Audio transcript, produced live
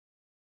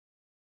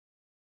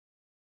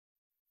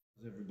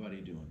How's everybody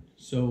doing?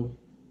 So,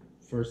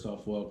 first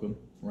off, welcome,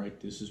 right?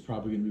 This is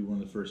probably going to be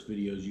one of the first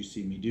videos you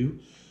see me do.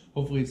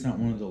 Hopefully, it's not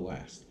one of the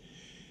last.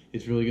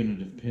 It's really going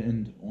to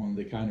depend on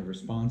the kind of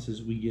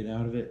responses we get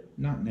out of it.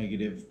 Not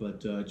negative,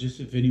 but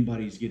just if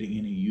anybody's getting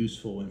any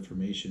useful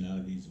information out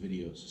of these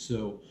videos.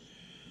 So,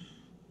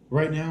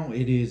 right now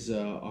it is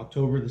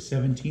October the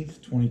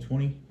 17th,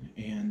 2020,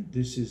 and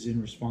this is in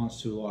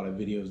response to a lot of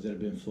videos that have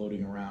been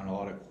floating around, a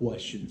lot of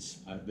questions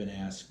I've been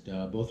asked,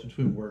 both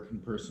between work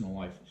and personal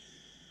life,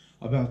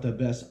 about the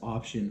best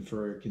option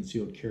for a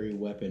concealed carry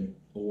weapon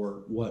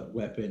or what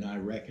weapon I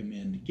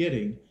recommend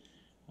getting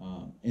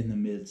in the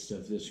midst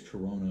of this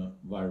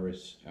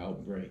coronavirus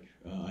outbreak.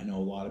 I know a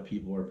lot of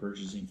people are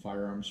purchasing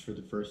firearms for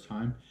the first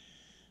time,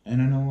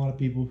 and I know a lot of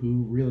people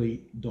who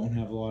really don't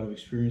have a lot of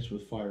experience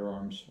with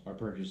firearms are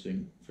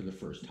purchasing for the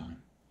first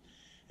time.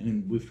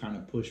 And we've kind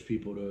of pushed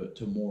people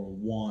to more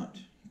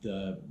want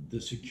the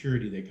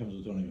security that comes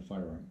with owning a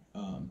firearm.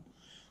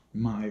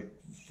 My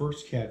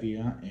first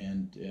caveat,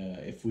 and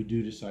if we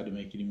do decide to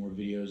make any more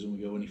videos and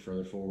we go any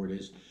further forward,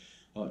 is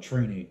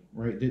training,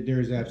 right? There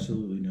is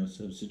absolutely no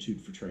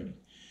substitute for training.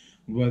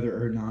 Whether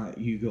or not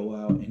you go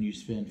out and you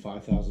spend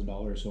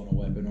 $5,000 on a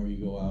weapon, or you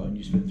go out and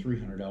you spend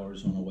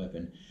 $300 on a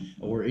weapon,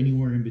 or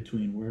anywhere in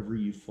between, wherever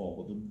you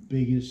fall, the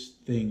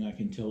biggest thing I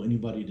can tell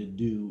anybody to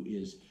do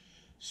is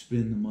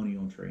spend the money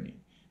on training.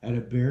 At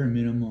a bare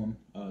minimum,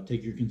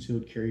 take your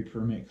concealed carry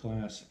permit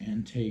class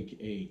and take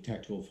a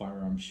tactical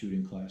firearms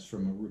shooting class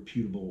from a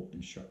reputable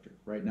instructor,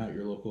 right? Not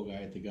your local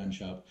guy at the gun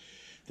shop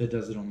that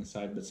does it on the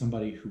side, but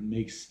somebody who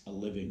makes a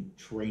living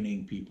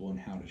training people in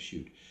how to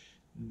shoot.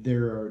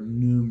 There are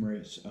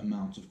numerous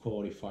amounts of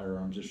quality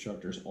firearms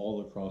instructors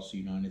all across the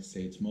United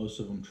States. Most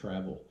of them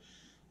travel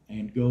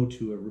and go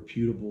to a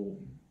reputable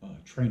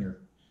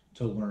trainer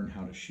to learn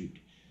how to shoot.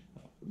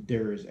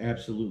 There is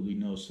absolutely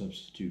no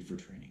substitute for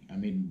training. I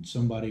mean,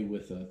 somebody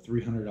with a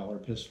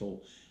 $300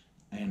 pistol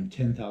and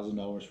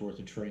 $10,000 worth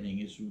of training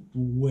is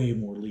way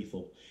more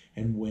lethal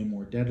and way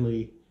more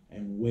deadly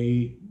and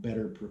way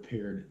better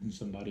prepared than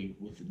somebody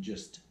with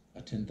just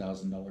a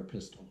 $10,000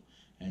 pistol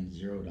and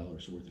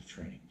 $0 worth of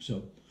training.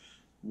 So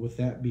with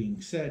that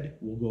being said,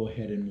 we'll go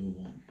ahead and move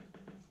on.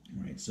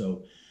 All right,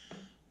 so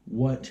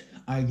what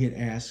I get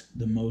asked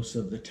the most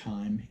of the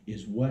time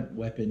is, what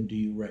weapon do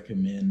you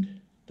recommend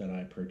that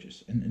I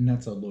purchase? And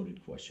that's a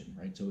loaded question,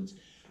 right? So it's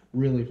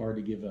really hard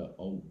to give a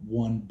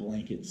one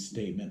blanket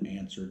statement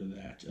answer to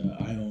that.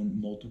 I own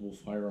multiple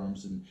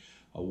firearms in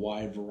a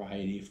wide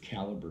variety of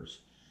calibers.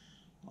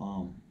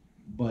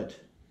 But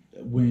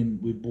when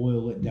we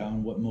boil it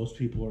down, what most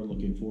people are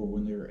looking for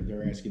when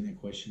they're asking that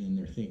question and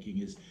they're thinking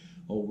is,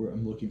 oh,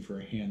 I'm looking for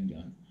a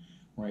handgun,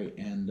 right?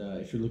 And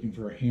if you're looking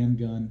for a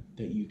handgun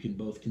that you can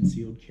both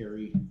concealed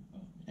carry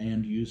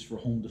and use for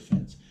home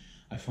defense,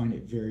 I find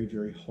it very,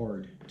 very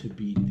hard to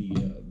beat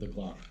the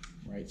Glock,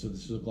 right? So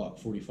this is a Glock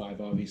 45,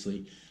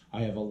 obviously.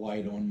 I have a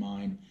light on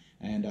mine,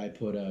 and I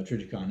put a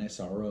Trijicon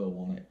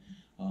SRO on it.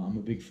 I'm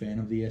a big fan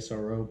of the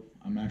SRO.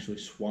 I'm actually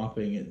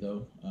swapping it,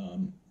 though.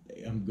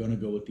 I'm going to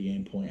go with the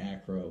Aimpoint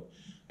Acro.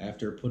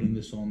 After putting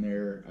this on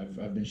there,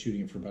 I've been shooting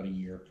it for about a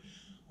year.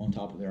 On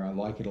top of there, I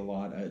like it a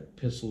lot.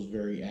 Pistol's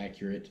very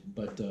accurate,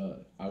 but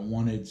I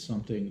wanted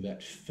something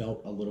that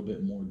felt a little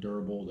bit more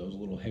durable, that was a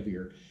little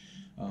heavier.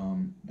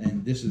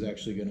 And this is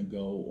actually going to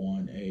go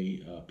on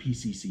a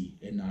PCC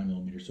at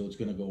 9mm, so it's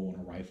going to go on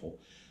a rifle.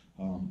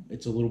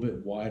 It's a little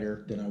bit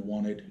wider than I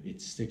wanted.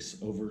 It sticks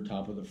over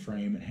top of the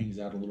frame. It hangs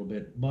out a little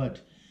bit,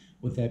 but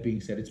with that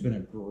being said, it's been a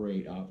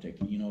great optic.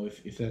 You know,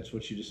 if that's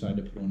what you decide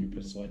to put on your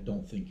pistol, I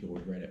don't think you'll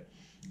regret it.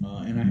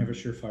 And I have a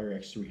Surefire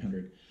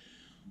X300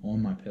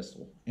 on my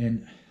pistol.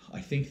 And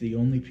I think the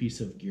only piece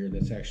of gear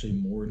that's actually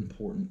more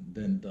important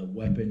than the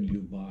weapon you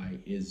buy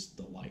is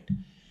the light.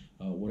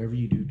 Whatever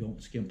you do,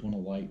 don't skimp on a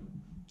light.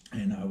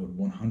 And I would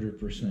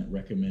 100%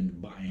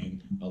 recommend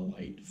buying a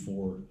light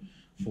for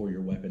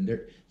your weapon.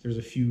 There's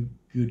a few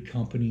good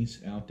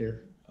companies out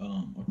there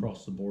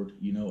across the board.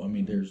 You know, I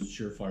mean, there's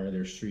Surefire,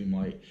 there's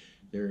Streamlight,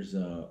 there's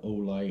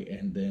Olight,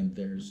 and then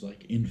there's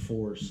like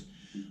Enforce.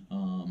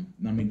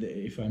 I mean,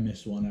 if I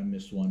missed one, I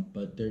missed one.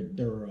 But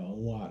there are a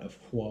lot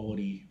of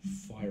quality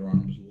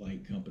firearms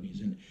light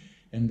companies,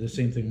 and the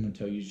same thing I'm gonna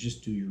tell you is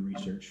just do your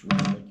research.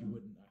 Right? Like you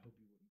wouldn't, I hope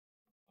you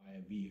wouldn't buy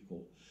a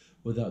vehicle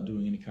without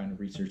doing any kind of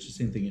research. The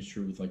same thing is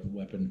true with like a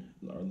weapon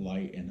or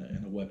light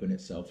and a weapon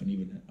itself, and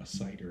even a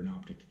sight or an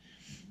optic.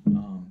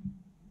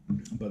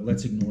 But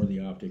let's ignore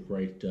the optic,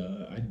 right?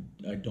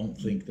 I don't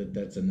think that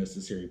that's a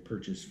necessary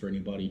purchase for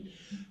anybody.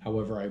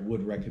 However, I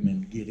would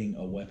recommend getting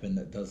a weapon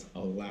that does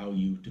allow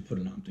you to put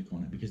an optic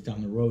on it, because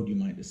down the road you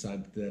might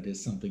decide that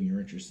is something you're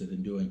interested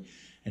in doing,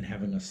 and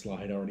having a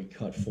slide already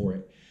cut for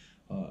it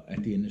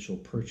at the initial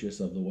purchase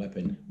of the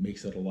weapon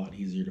makes it a lot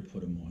easier to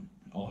put them on.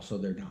 Also,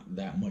 they're not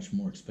that much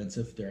more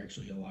expensive. They're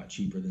actually a lot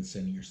cheaper than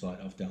sending your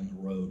slide off down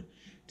the road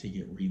to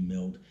get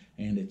remilled,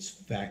 and it's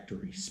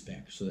factory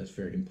spec, so that's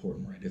very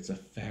important, right? It's a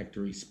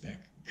factory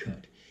spec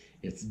cut.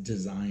 It's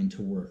designed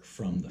to work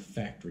from the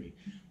factory.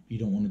 You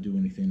don't want to do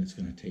anything that's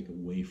going to take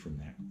away from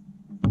that.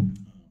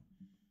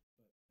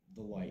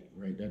 The light,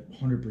 right? That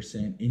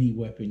 100%, any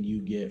weapon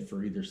you get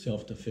for either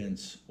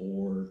self-defense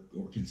or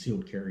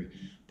concealed carry,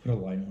 put a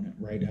light on it,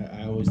 right?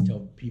 I always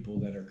tell people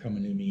that are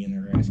coming to me and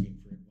are asking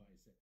for advice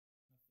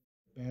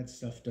that bad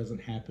stuff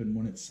doesn't happen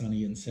when it's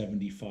sunny and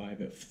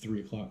 75 at 3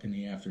 o'clock in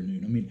the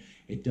afternoon. I mean,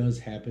 it does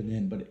happen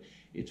then, but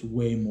it's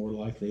way more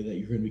likely that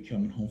you're going to be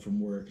coming home from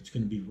work, it's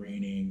going to be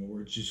raining,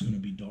 or it's just going to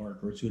be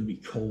dark, or it's going to be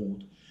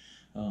cold.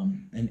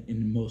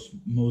 And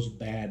most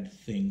bad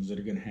things that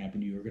are going to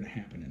happen to you are going to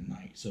happen at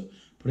night. So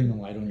putting a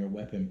light on your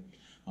weapon,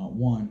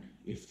 one,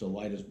 if the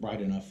light is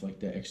bright enough, like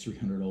the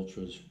X300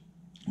 Ultras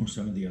or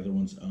some of the other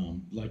ones,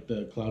 like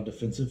the Cloud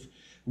Defensive,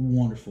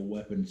 wonderful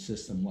weapon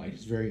system light.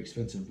 It's very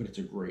expensive, but it's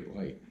a great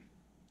light.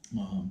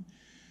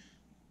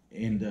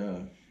 And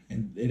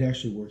it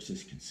actually works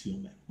as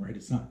concealment, right?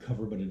 It's not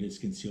cover, but it is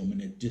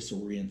concealment. It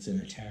disorients an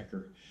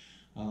attacker.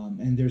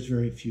 And there's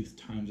very few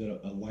times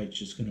that a light's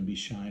just going to be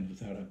shined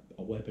without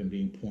a weapon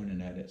being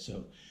pointed at it.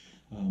 So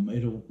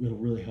it'll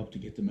really help to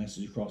get the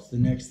message across. The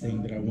next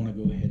thing that I want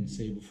to go ahead and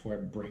say before I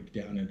break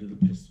down into the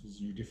pistols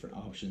and your different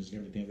options and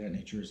everything of that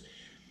nature is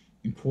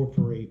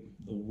incorporate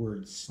the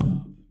word stop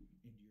into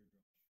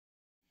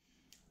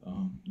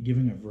your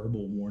giving a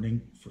verbal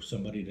warning for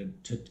somebody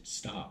to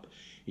stop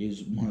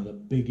is one of the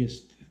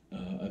biggest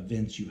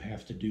events you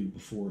have to do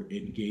before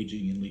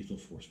engaging in lethal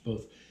force,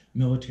 both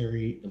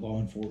military, law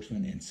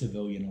enforcement, and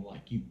civilian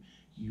alike.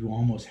 You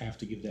almost have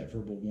to give that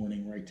verbal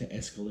warning, right, to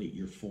escalate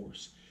your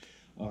force.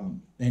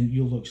 And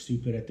you'll look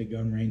stupid at the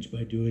gun range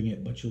by doing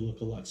it, but you'll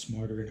look a lot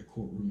smarter in a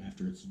courtroom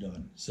after it's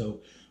done.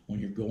 So when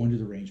you're going to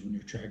the range, when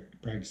you're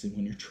practicing,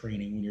 when you're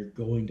training, when you're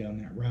going down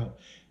that route,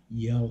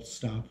 yell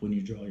stop when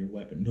you draw your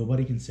weapon.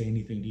 Nobody can say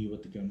anything to you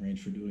at the gun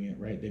range for doing it,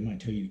 right? They might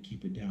tell you to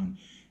keep it down.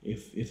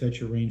 If that's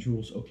your range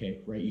rules,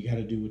 okay, right? You got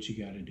to do what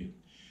you got to do.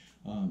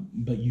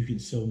 But you can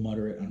still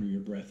mutter it under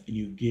your breath, and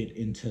you get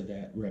into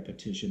that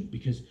repetition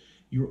because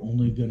you're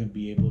only going to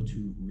be able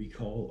to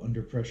recall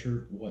under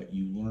pressure what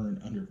you learn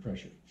under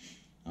pressure.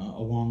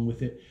 Along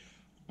with it,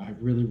 I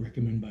really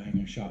recommend buying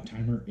a shot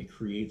timer. It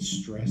creates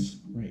stress,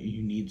 right?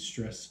 You need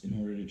stress in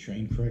order to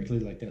train correctly,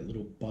 like that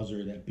little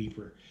buzzer, that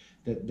beeper,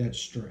 that's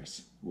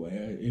stress.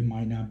 It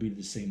might not be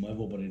the same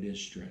level, but it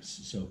is stress.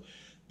 So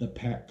the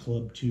Pack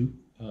Club 2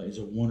 is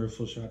a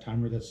wonderful shot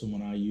timer. That's the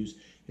one I use.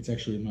 It's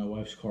actually in my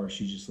wife's car.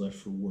 She just left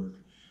for work.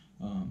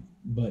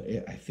 But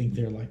I think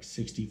they're like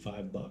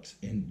 $65,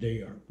 and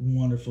they are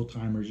wonderful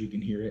timers. You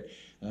can hear it.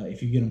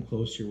 If you get them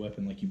close to your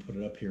weapon, like you put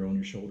it up here on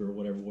your shoulder or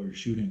whatever while you're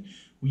shooting,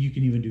 well, you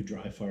can even do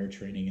dry fire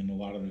training, and a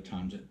lot of the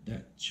times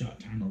that shot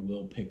timer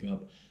will pick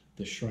up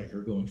the striker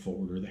going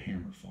forward or the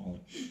hammer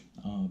falling.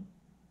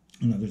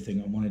 Another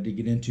thing I wanted to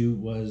get into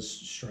was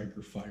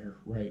striker fire,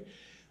 right?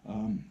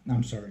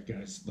 I'm sorry,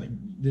 guys. Like,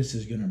 this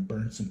is going to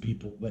burn some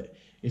people, but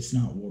it's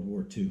not World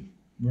War II.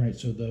 Right,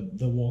 so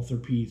the Walther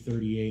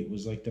P38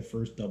 was like the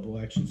first double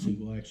action,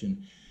 single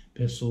action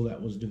pistol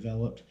that was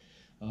developed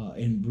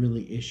and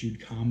really issued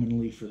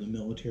commonly for the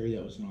military.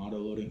 That was an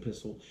auto-loading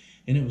pistol,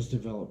 and it was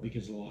developed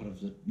because a lot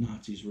of the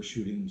Nazis were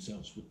shooting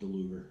themselves with the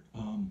Luger.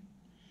 And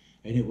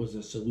it was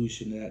a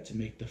solution to that to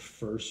make the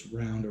first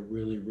round a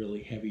really,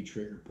 really heavy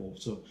trigger pull.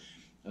 So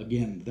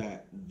again,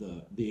 that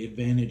the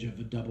advantage of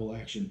a double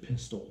action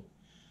pistol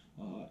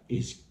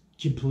is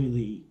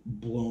completely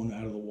blown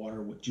out of the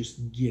water with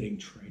just getting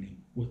training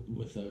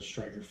with a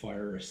striker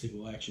fire or a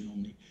single action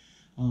only.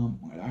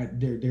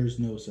 There's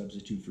no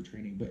substitute for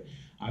training, but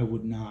I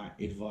would not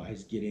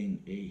advise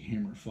getting a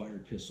hammer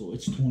fired pistol.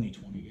 It's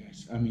 2020,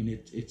 guys. I mean,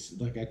 it's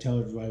like I tell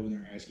everybody when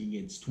they're asking,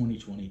 it's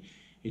 2020.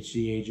 It's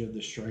the age of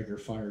the striker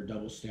fire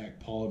double stack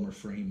polymer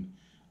frame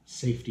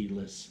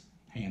safety-less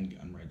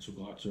handgun, right? So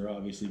Glocks are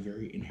obviously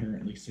very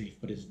inherently safe,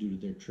 but it's due to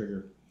their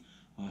trigger.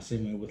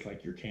 Same way with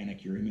like your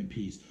Canik, your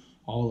M&Ps.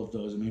 All of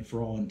those, I mean,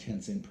 for all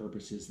intents and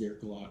purposes, they're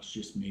Glocks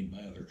just made by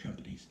other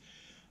companies.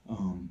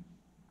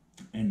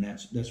 And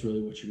that's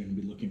really what you're going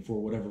to be looking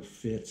for, whatever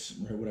fits,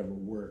 right, whatever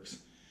works.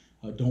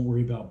 Don't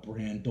worry about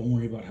brand. Don't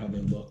worry about how they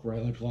look,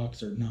 right? Like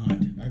Glocks are not.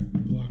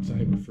 Glocks,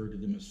 I refer to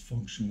them as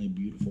functionally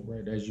beautiful,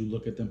 right? As you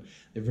look at them,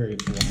 they're very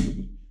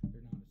blocky.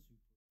 They're not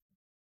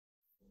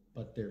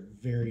but they're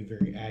very,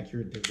 very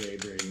accurate. They're very,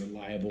 very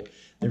reliable.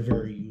 They're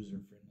very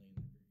user-friendly.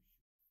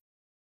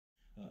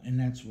 And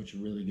that's what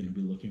you're really going to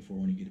be looking for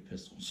when you get a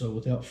pistol. So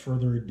without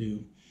further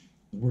ado,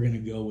 we're going to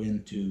go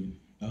into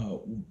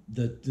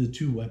the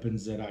two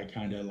weapons that I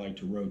kind of like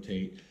to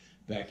rotate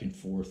back and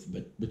forth,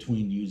 but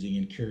between using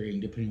and carrying,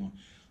 depending on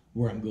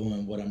where I'm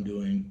going, what I'm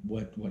doing,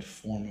 what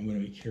form I'm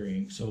going to be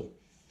carrying. So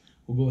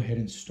we'll go ahead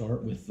and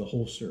start with the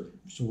holster.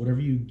 So whatever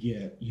you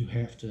get, you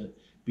have to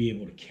be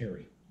able to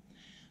carry.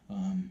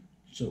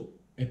 So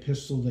a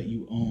pistol that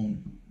you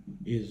own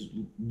is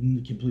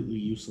completely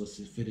useless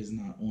if it is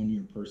not on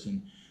your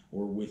person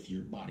or with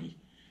your body,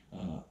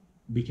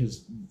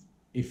 because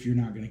if you're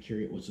not going to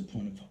carry it, what's the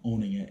point of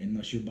owning it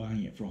unless you're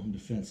buying it for home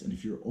defense? And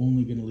if you're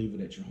only going to leave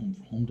it at your home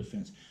for home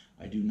defense,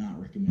 I do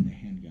not recommend a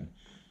handgun.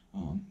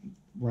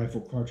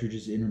 Rifle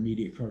cartridges,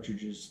 intermediate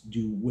cartridges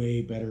do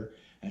way better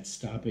at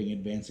stopping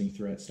advancing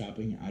threats,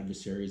 stopping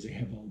adversaries. They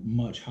have a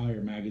much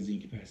higher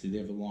magazine capacity. They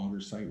have a longer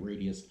sight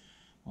radius,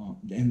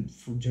 and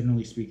for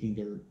generally speaking,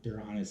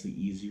 they're honestly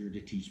easier to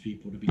teach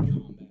people to be combat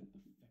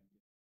effective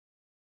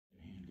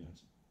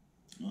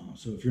handguns.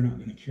 So if you're not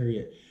going to carry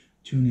it,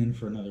 tune in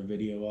for another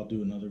video. I'll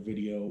do another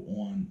video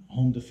on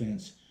home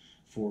defense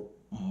for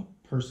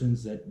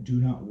persons that do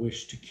not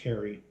wish to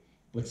carry,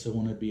 but still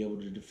want to be able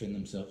to defend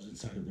themselves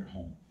inside of their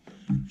home.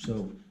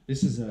 So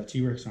this is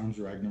T-Rex Arms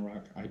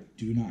Ragnarok. I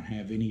do not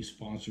have any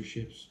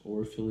sponsorships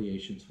or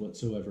affiliations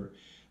whatsoever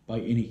by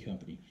any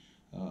company.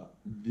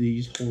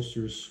 These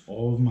holsters,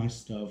 all of my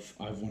stuff,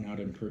 I've went out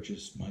and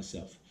purchased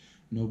myself.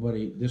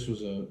 Nobody. This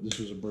was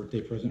a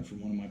birthday present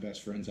from one of my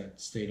best friends. I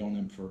stayed on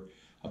him for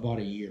about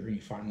a year, and he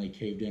finally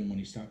caved in when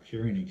he stopped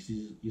carrying it because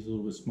he's a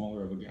little bit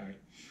smaller of a guy,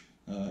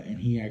 and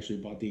he actually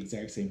bought the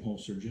exact same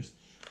holster just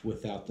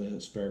without the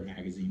spare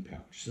magazine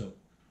pouch. So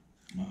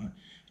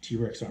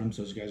T-Rex Arms,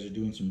 those guys are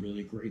doing some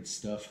really great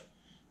stuff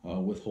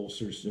with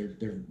holsters.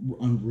 They're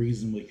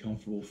unreasonably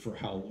comfortable for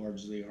how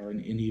large they are,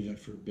 and even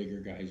for bigger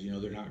guys. You know,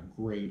 they're not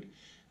great,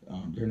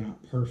 they're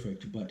not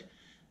perfect, but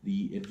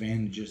the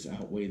advantages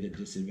outweigh the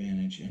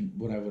disadvantage. And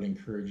what I would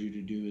encourage you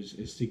to do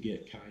is to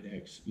get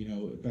Kydex. You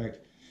know, in fact,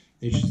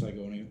 it's just like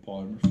owning a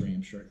polymer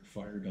frame striker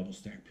fire double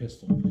stack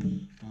pistol.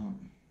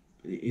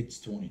 It's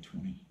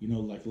 2020. You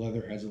know, like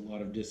leather has a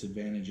lot of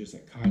disadvantages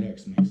that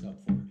Kydex makes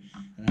up for,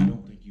 and I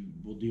don't think you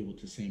will deal with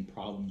the same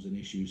problems and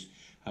issues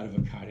out of a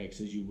Kydex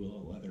as you will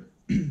a leather.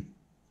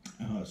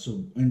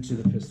 So into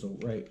the pistol,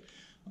 right?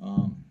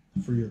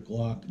 For your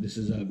Glock, this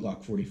is a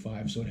Glock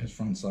 45, so it has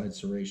front side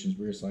serrations,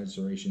 rear side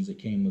serrations. It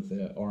came with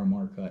the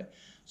RMR cut,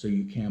 so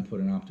you can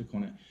put an optic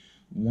on it.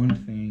 One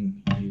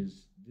thing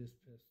is this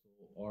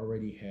pistol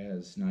already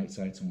has night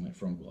sights on it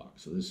from Glock,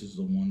 so this is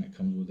the one that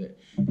comes with it.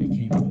 It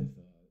came with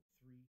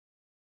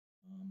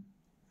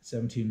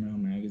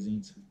 17-round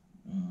magazines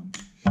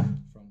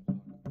from Glock.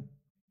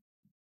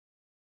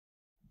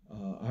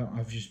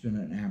 I've just been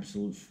an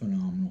absolute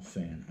phenomenal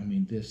fan. I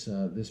mean, this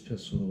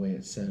pistol, the way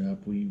it's set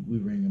up, we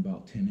ring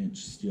about 10-inch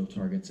steel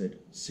targets at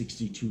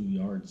 62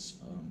 yards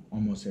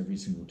almost every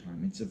single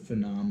time. It's a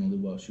phenomenally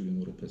well-shooting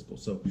little pistol.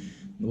 So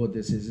what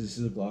this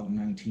is a Glock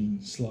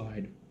 19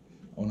 slide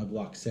on a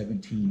Glock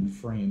 17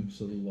 frame,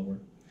 so the lower.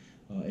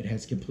 It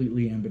has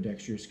completely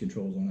ambidextrous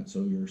controls on it,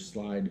 so your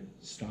slide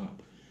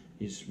stop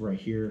is right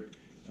here.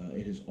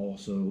 It is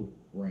also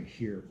right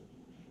here.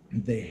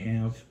 They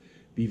have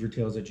beaver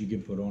tails that you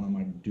can put on them.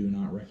 I do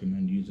not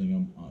recommend using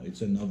them.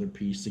 It's another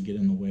piece to get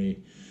in the way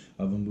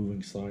of a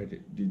moving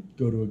slide.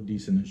 Go to a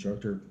decent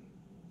instructor.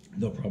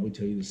 They'll probably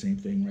tell you the same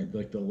thing, right?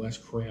 Like the less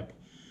crap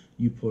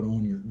you put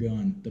on your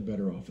gun, the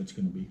better off it's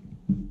going to be.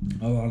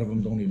 A lot of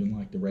them don't even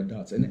like the red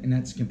dots, and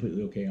that's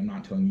completely okay. I'm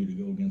not telling you to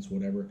go against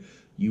whatever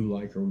you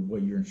like or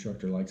what your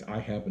instructor likes. I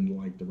happen to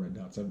like the red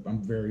dots.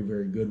 I'm very,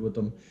 very good with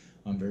them.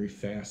 I'm very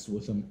fast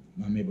with them.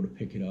 I'm able to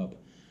pick it up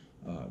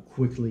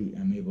quickly.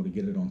 I'm able to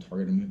get it on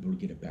target. I'm able to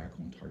get it back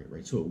on target,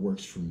 right? So it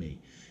works for me.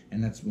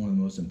 And that's one of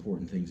the most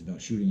important things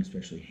about shooting,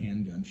 especially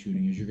handgun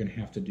shooting, is you're going to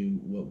have to do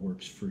what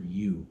works for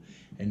you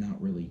and not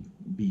really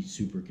be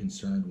super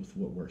concerned with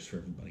what works for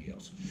everybody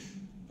else.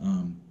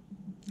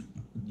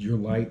 Your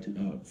light,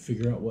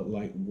 figure out what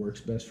light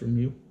works best from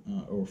you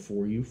or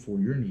for you, for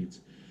your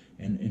needs,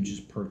 and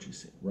just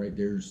purchase it, right?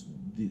 There's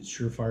the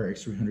Surefire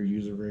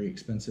X300Us are very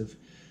expensive.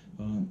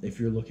 If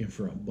you're looking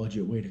for a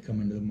budget way to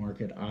come into the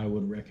market, I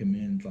would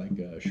recommend like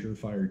a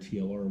Surefire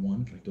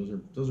TLR1. Like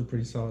those are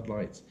pretty solid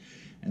lights,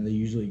 and they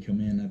usually come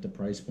in at the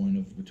price point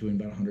of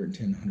between about $110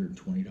 and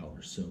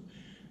 $120. So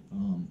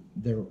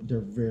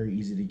they're very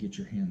easy to get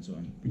your hands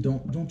on.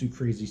 Don't do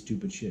crazy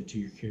stupid shit to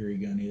your carry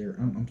gun either.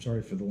 I'm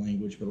sorry for the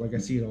language, but like I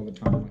see it all the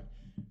time.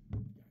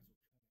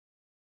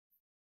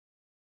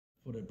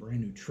 Put a brand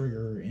new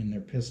trigger in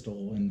their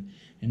pistol and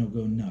it'll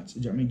go nuts.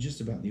 I mean,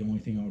 just about the only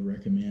thing I would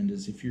recommend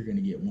is if you're going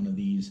to get one of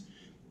these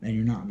and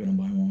you're not going to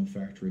buy one with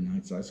factory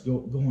night sights,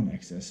 go on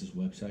XS's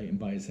website and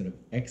buy a set of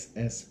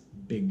XS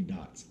big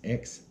dots.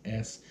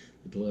 XS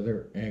with the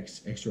letter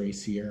X, X-ray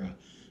Sierra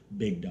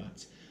big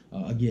dots.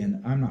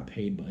 Again, I'm not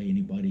paid by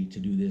anybody to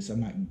do this. I'm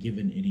not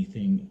given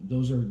anything.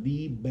 Those are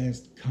the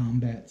best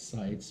combat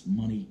sights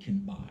money can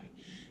buy.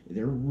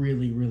 They're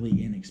really,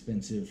 really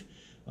inexpensive.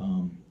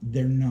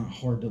 They're not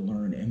hard to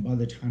learn, and by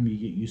the time you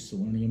get used to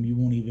learning them, you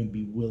won't even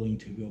be willing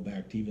to go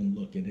back to even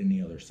look at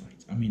any other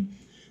sights. I mean,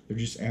 they're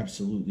just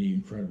absolutely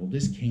incredible.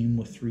 This came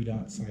with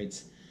 3-dot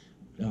sights,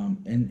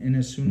 and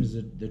as soon as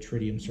the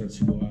tritium starts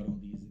to go out on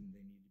these,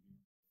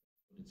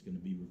 it's going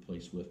to be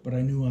replaced with. But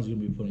I knew I was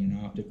going to be putting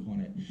an optic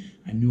on it.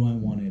 I knew I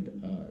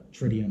wanted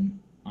tritium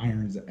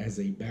irons as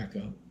a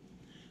backup.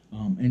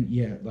 And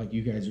yeah, like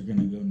you guys are going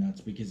to go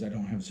nuts because I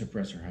don't have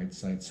suppressor height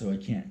sights, so I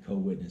can't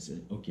co-witness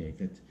it. Okay,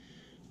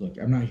 look,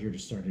 I'm not here to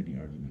start any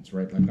arguments,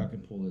 right? Like I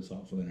can pull this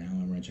off with an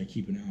Allen wrench. I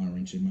keep an Allen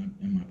wrench in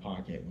my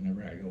pocket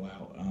whenever I go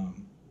out.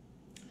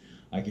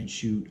 I can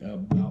shoot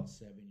about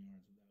 7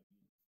 yards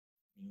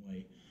without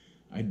anyway.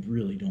 I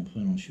really don't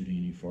plan on shooting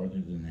any farther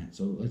than that.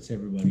 So let's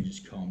everybody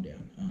just calm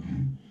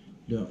down.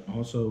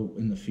 Also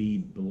in the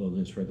feed below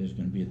this, right, there's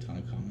going to be a ton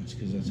of comments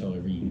because that's how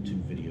every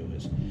YouTube video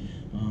is.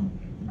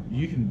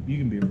 You can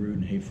be rude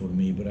and hateful to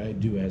me, but I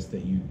do ask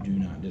that you do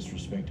not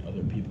disrespect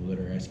other people that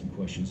are asking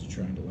questions and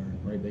trying to learn,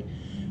 right?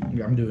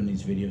 I'm doing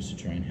these videos to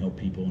try and help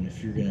people, and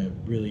if you're gonna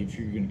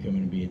come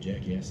in and be a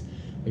jackass,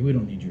 like, we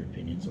don't need your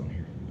opinions on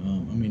here.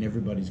 I mean,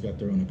 everybody's got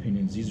their own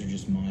opinions. These are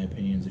just my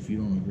opinions. If you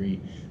don't agree,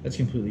 that's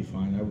completely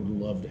fine. I would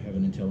love to have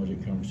an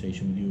intelligent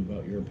conversation with you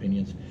about your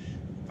opinions.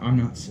 I'm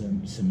not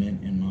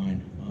cement in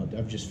mine.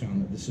 I've just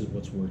found that this is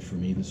what's worked for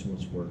me. This is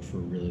what's worked for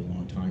a really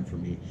long time for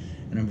me,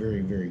 and I'm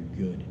very, very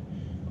good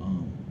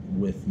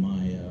with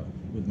my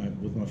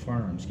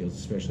firearm skills,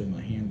 especially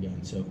my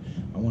handgun. So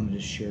I wanted to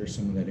share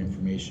some of that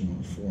information on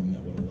a forum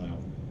that would allow.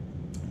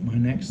 My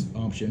next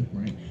option,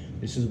 right?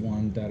 This is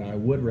one that I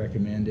would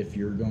recommend if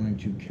you're going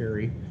to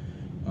carry.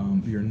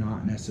 You're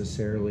not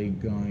necessarily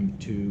going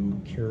to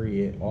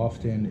carry it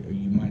often.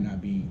 You might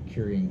not be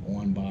carrying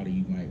on body.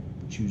 You might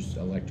choose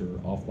elect or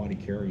off body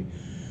carry,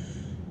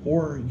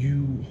 or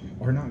you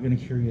are not going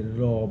to carry it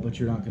at all, but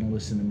you're not going to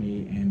listen to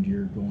me, and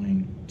you're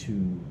going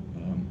to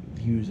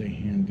use a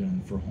handgun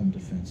for home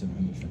defense and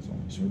home defense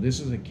only. So this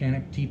is a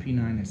Canik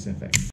TP9 SFX.